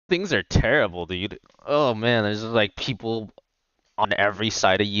Things are terrible, dude. Oh man, there's just, like people on every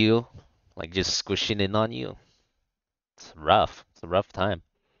side of you, like just squishing in on you. It's rough. It's a rough time.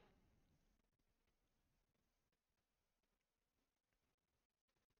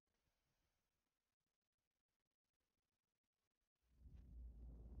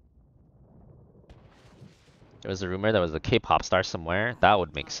 There was a rumor there was a K-pop star somewhere. That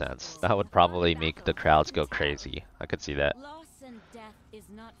would make sense. That would probably make the crowds go crazy. I could see that. Loss and death is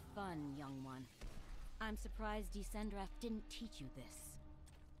not fun, young one. I'm surprised Descendra didn't teach you this.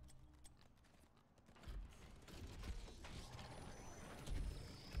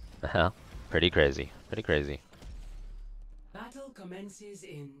 Pretty crazy. Pretty crazy. Battle commences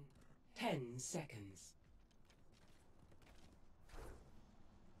in 10 seconds.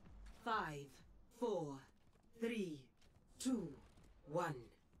 5, 4, 3, 2, 1.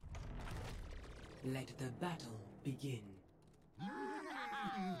 Let the battle begin.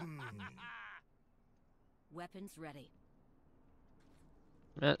 Weapons ready.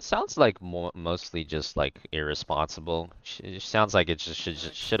 It sounds like mostly just like irresponsible. It sounds like it just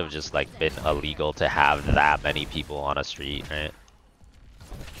should have just like been illegal to have that many people on a street, right?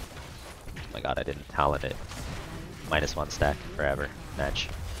 Oh my god, I didn't talent it. -1 stack forever. Match.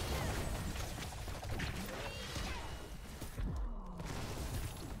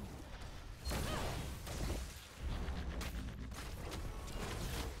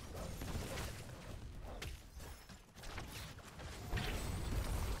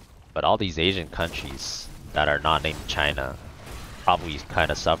 But all these Asian countries that are not named China probably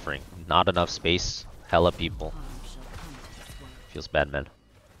kind of suffering. Not enough space, hella people. Feels bad, man.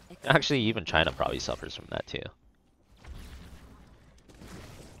 Actually, even China probably suffers from that too.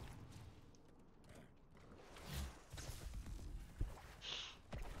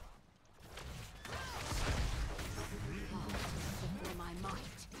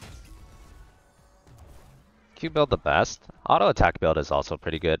 Q build the best. Auto attack build is also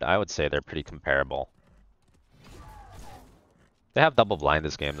pretty good. I would say they're pretty comparable. They have double blind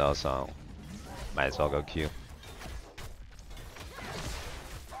this game though, so might as well go Q.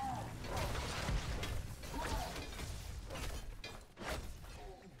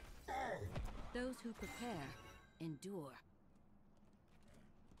 Those who prepare, endure.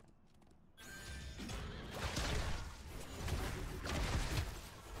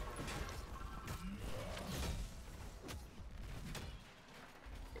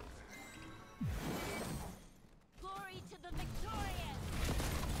 Glory to the victorious!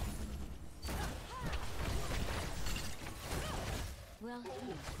 Well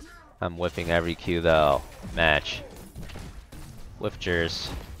healed. I'm whipping every Q though. Match.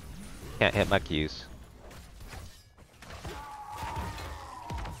 Whiffers. Can't hit my Qs.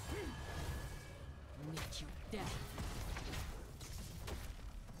 Meet your death.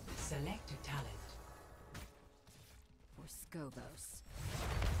 Select a talent. For Scobos.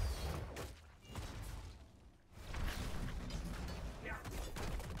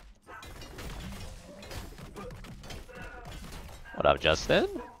 What up, Justin?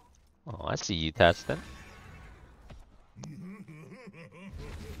 Oh, I see you testing.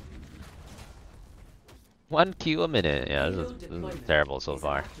 One Q a minute. Yeah, this is terrible so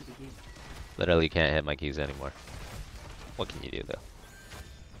far. Literally can't hit my Qs anymore. What can you do though?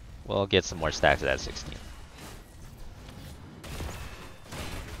 We'll get some more stacks at 16.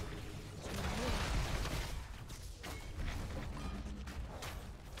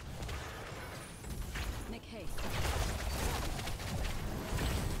 Make haste.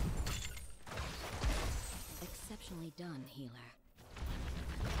 Exceptionally done, healer.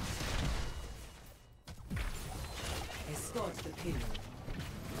 Escort the kill.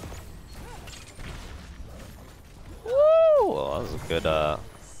 Woo! That was a good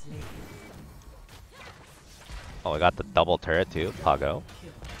Oh, we got the double turret too. Pago.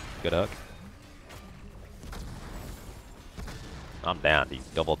 Good hook. I'm down. These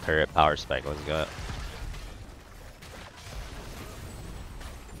double turret power spike. Let's go.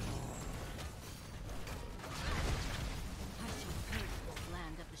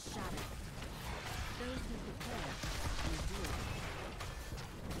 Land of the shadow. Those who prepare, endure.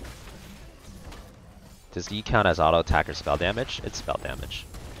 Does E count as auto attack or spell damage? It's spell damage.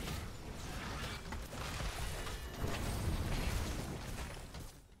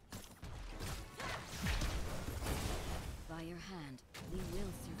 By your hand, we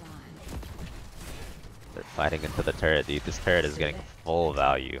will survive. They're fighting into the turret, dude. This turret is getting full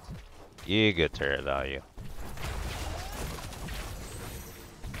value. Giga turret value.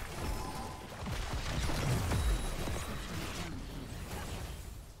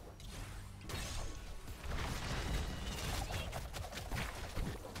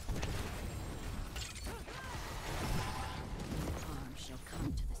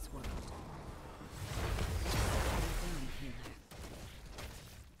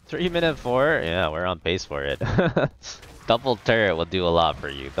 3 minute 4? Yeah, we're on pace for it. Double turret will do a lot for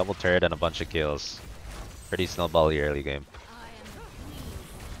you. Double turret and a bunch of kills. Pretty snowbally early game. I am the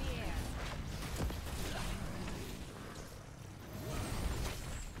queen's spear.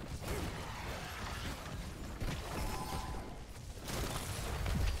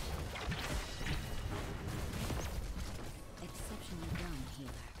 Exceptionally done,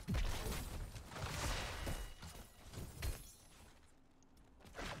 healer.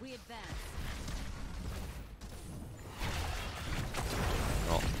 We advance.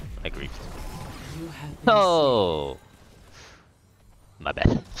 Oh, I griefed. You have been Oh! My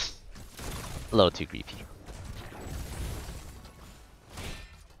bad. A little too creepy.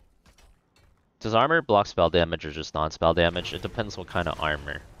 Does armor block spell damage or just non-spell damage? It depends what kind of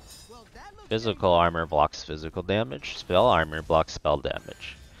armor. Physical armor blocks physical damage. Spell armor blocks spell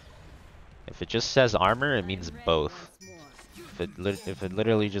damage. If it just says armor, it means both. If it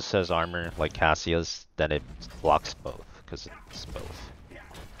literally just says armor, like Cassia's, then it blocks both, because it's both.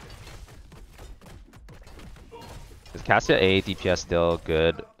 Is Cassia AA DPS still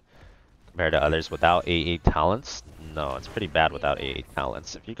good compared to others without AA talents? No, it's pretty bad without AA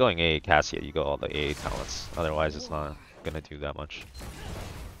talents. If you're going AA Cassia, you go all the AA talents. Otherwise, it's not gonna do that much.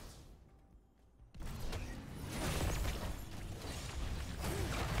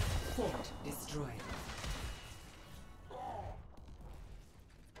 fort destroyed.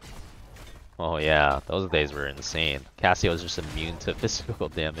 Oh yeah, those days were insane. Cassia was just immune to physical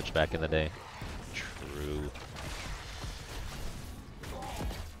damage back in the day. True.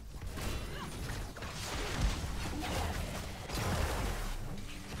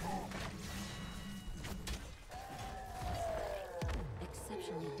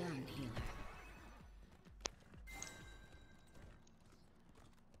 Exceptionally done, healer.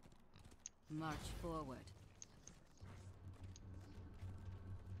 March forward.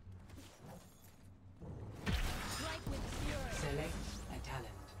 Strike with fury. Select a talent.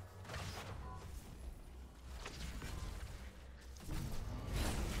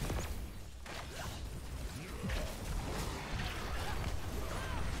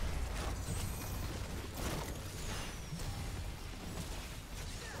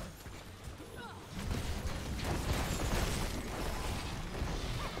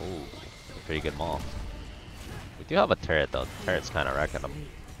 Ooh, pretty good maul. We do have a turret though. The turret's kind of wrecking them.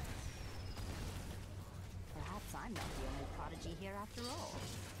 Perhaps I'm not the only prodigy here after all.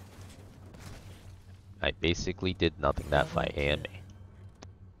 I basically did nothing that fight, and me.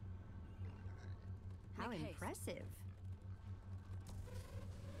 How impressive.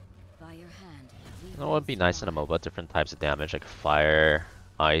 By your hand. You know what would be nice in a MOBA? Different types of damage, like fire,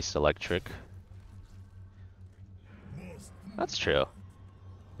 ice, electric. That's true.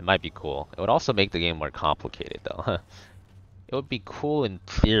 It might be cool. It would also make the game more complicated though. It would be cool in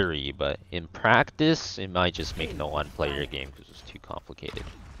theory, but in practice, it might just make no one play your game because it's too complicated.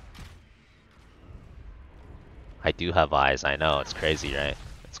 I do have eyes, I know, it's crazy, right?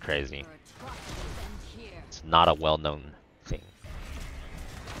 It's crazy. Your atrocities end here. It's not a well-known thing.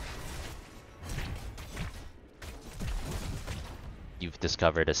 You've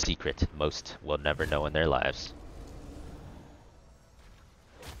discovered a secret most will never know in their lives.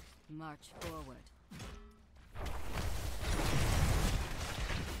 March forward.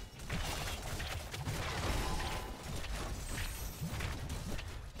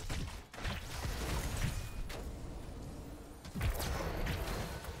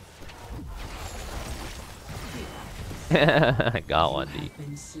 I got one, D. Have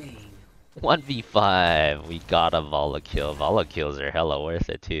been slain. 1v5, we got a Vala kill. Vala kills are hella worth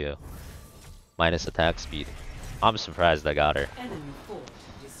it too. Minus attack speed. I'm surprised I got her. Enemy fort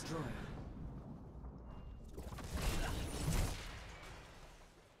destroyed.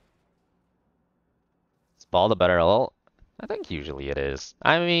 Is Ball the better ult? I think usually it is.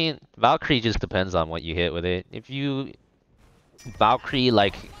 I mean, Valkyrie just depends on what you hit with it. If you Valkyrie,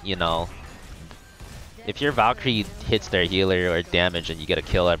 like, you know, if your Valkyrie hits their healer or damage and you get a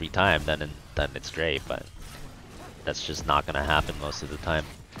kill every time, then it's great, but that's just not gonna happen most of the time.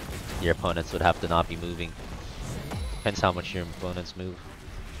 Your opponents would have to not be moving. Depends how much your opponents move.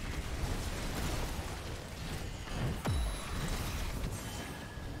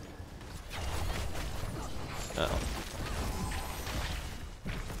 Uh-oh.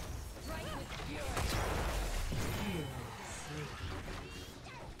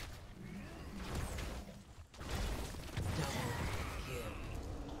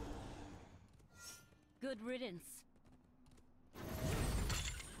 Good riddance.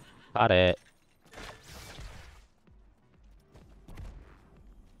 Got it.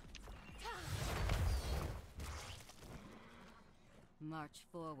 March march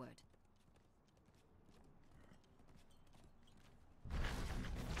forward.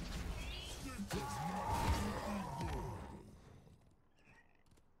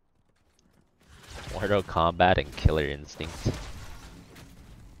 Mortal Kombat and Killer Instinct.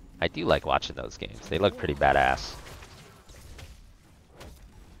 I do like watching those games. They look pretty badass.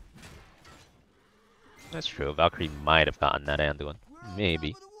 That's true. Valkyrie might have gotten that Anduin.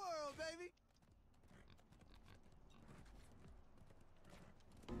 Maybe.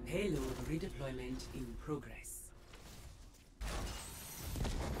 Payload redeployment in progress.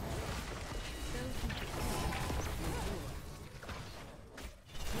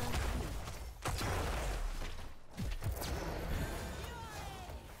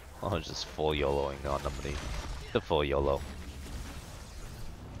 I was just full YOLOing on them. The full YOLO.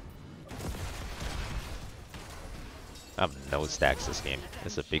 I have no stacks this game.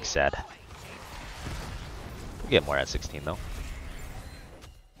 It's a big sad. We'll get more at 16 though.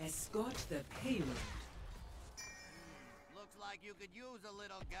 Escort the payload. Looks like you could use a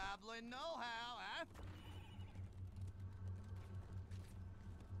little goblin know-how, huh?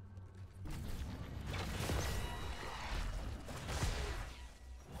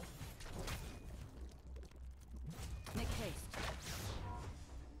 Make haste.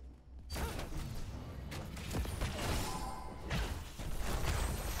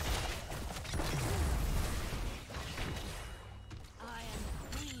 I am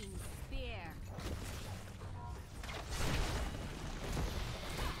Queen Spear.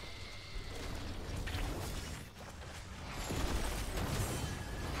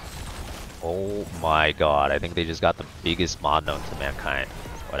 Oh my god, I think they just got the biggest mod known to mankind.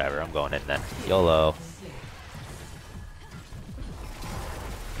 Whatever, I'm going in then. YOLO.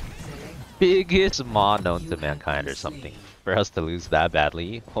 Biggest mod known to mankind or something. For us to lose that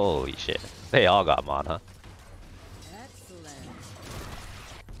badly, holy shit. They all got mod, huh? Excellent.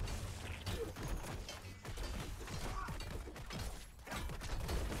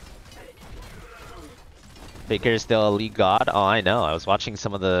 Faker is still a league god? Oh, I know. I was watching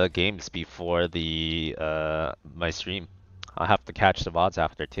some of the games before the my stream. I'll have to catch the VODs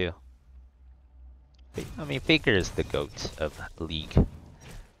after too. I mean, Faker is the GOAT of League.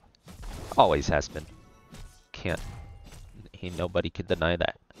 Always has been. Nobody can deny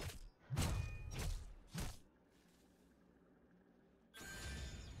that.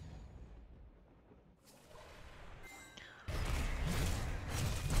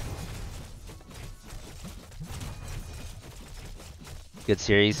 Good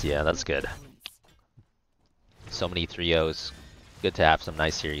series? Yeah, that's good. So many 3-0s. Good to have some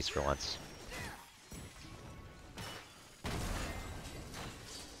nice series for once.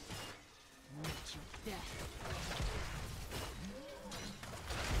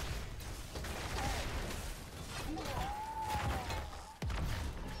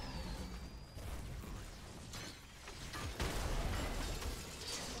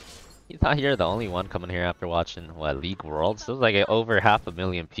 You thought you're the only one coming here after watching, what, League Worlds? There's like over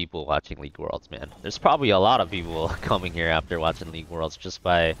 500,000 people watching League Worlds, man. There's probably a lot of people coming here after watching League Worlds just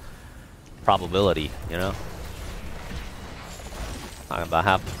by probability, you know? Talking about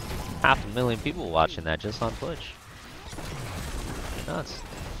half a million people watching that just on Twitch. Nuts.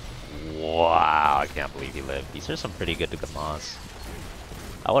 Wow, I can't believe he lived. These are some pretty good Moss.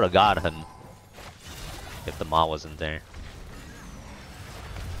 I would have got him if the Maw wasn't there.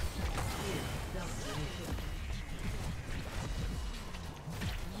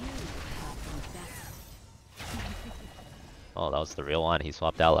 Oh, that was the real one. He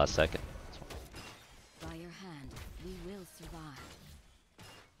swapped out last second. By your hand, we will survive.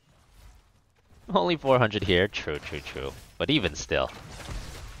 Only 400 here. True, true, true. But even still.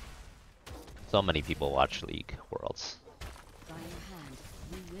 So many people watch League Worlds. By your hand,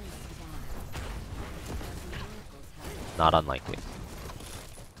 we will survive. The oracles have Not unlikely.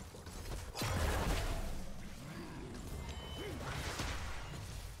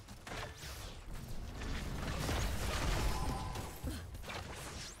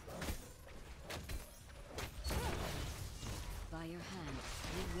 By your hand,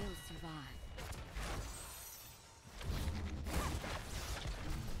 we will survive.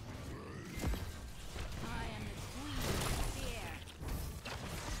 I am the Queen of Fear.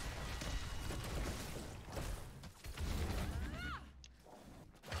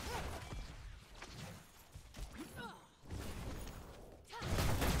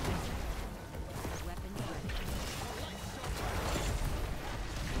 Weapon ready.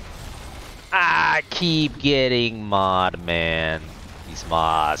 Ah, keep getting mod, man. He's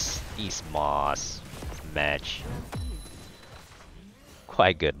Moss. Match.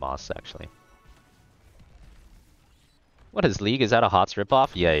 Quite good Moss, actually. What is League? Is that a HOTS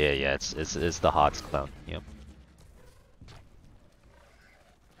ripoff? Yeah, yeah, yeah. It's the HOTS clone. Yep.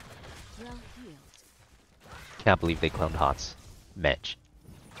 Well healed. Can't believe they cloned HOTS. Mech.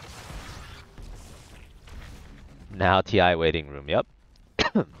 Now TI waiting room. Yep.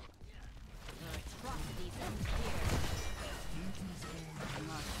 Atrocities end here.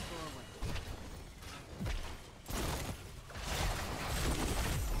 March forward.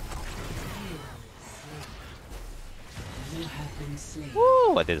 You have been slain.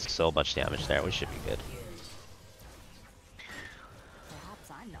 Woo! I did so much damage there. We should be good.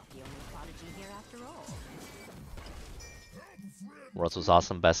 Perhaps I'm not the only prodigy here after all. Worlds was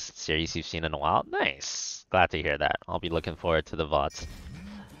awesome. Best series you've seen in a while. Nice. Glad to hear that. I'll be looking forward to the VODs.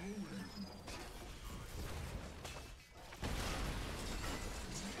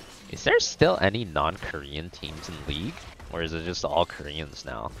 Is there still any non-Korean teams in League? Or is it just all Koreans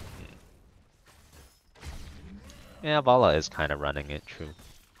now? Yeah, Vala is kind of running it, true.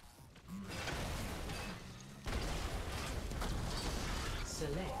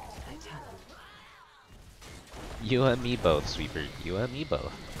 Select a talent. You and me both, Sweeper. You and me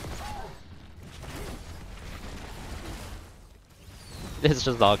both. It's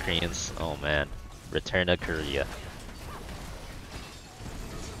just all Koreans. Oh man. Return to Korea.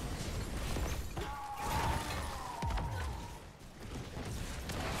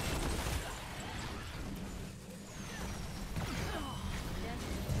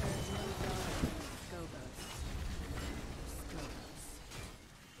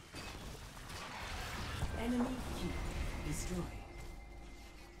 Enemy keep destroyed.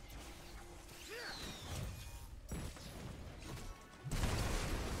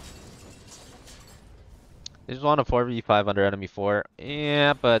 They just want a 4v5 under enemy 4.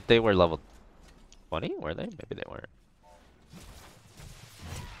 Yeah, but they were level 20, were they? Maybe they weren't.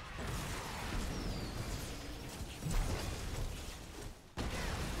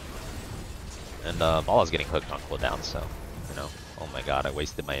 And Ball is getting hooked on cooldown, so, you know. Oh my god, I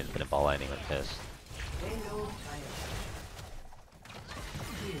wasted my infinite ball lightning with this. Hello, fire.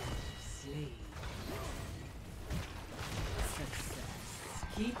 Kill, slay. Success.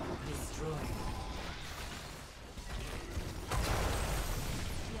 Keep destroying.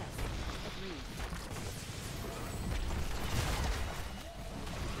 Yes, agreed.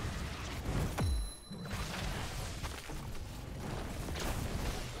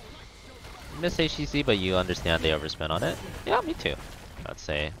 Miss HCC, but you understand they overspent on it? Yeah, me too. I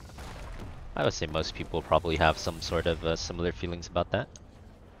would say most people probably have some sort of similar feelings about that.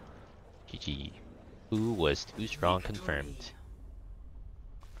 GG. Who was too strong confirmed.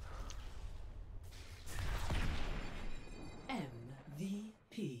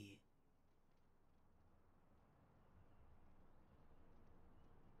 MVP.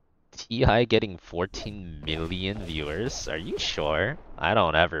 TI getting 14 million viewers? Are you sure? I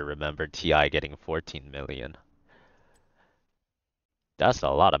don't ever remember TI getting 14 million. That's a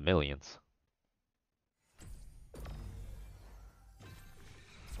lot of millions.